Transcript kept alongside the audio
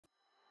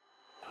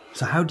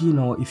So how do you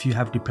know if you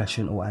have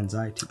depression or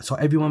anxiety? So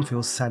everyone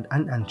feels sad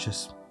and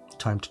anxious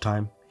time to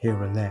time,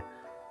 here and there.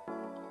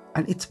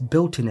 And it's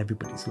built in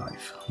everybody's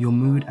life. Your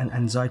mood and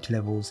anxiety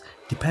levels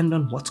depend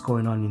on what's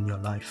going on in your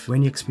life.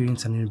 When you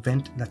experience an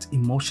event that's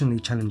emotionally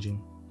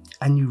challenging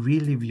and you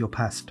relive your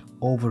past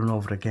over and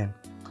over again,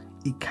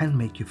 it can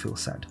make you feel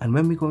sad. And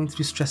when we're going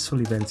through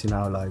stressful events in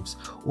our lives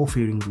or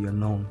fearing the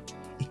unknown,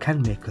 it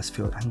can make us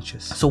feel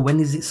anxious. So when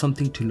is it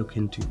something to look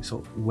into? So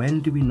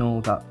when do we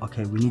know that,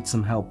 okay, we need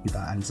some help with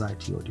our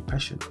anxiety or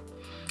depression?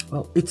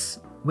 Well, it's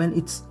when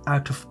it's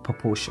out of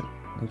proportion,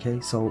 okay?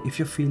 So if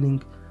you're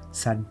feeling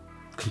sad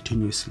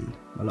continuously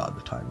a lot of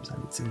the times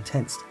and it's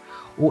intense,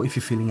 or if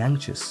you're feeling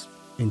anxious,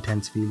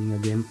 intense feeling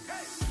again,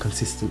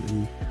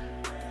 consistently,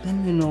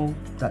 then you know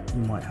that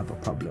you might have a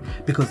problem.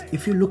 Because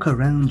if you look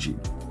around you,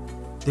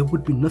 there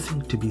would be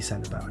nothing to be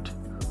sad about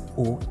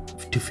or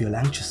to feel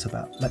anxious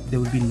about. Like there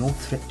would be no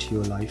threat to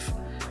your life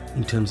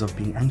in terms of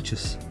being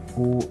anxious,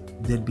 or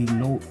there'd be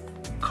no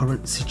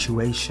current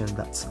situation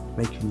that's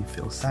making you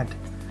feel sad.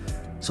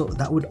 So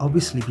that would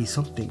obviously be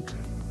something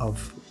of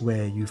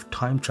where you've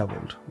time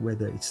traveled,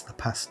 whether it's the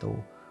past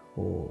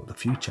or the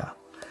future.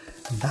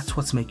 And that's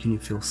what's making you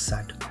feel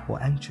sad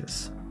or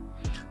anxious.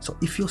 So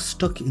if you're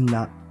stuck in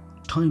that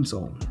time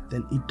zone,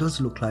 then it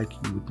does look like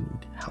you would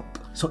need help.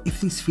 So if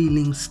these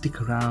feelings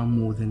stick around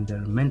more than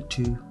they're meant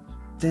to,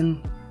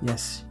 then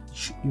yes,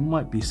 you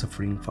might be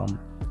suffering from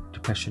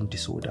depression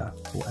disorder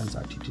or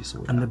anxiety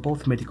disorder. And they're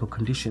both medical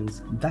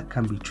conditions that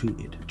can be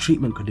treated.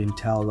 Treatment could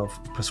entail of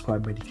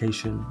prescribed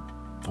medication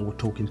or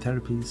talking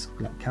therapies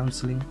like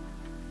counselling,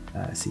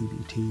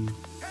 CBT,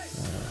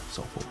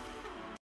 so forth.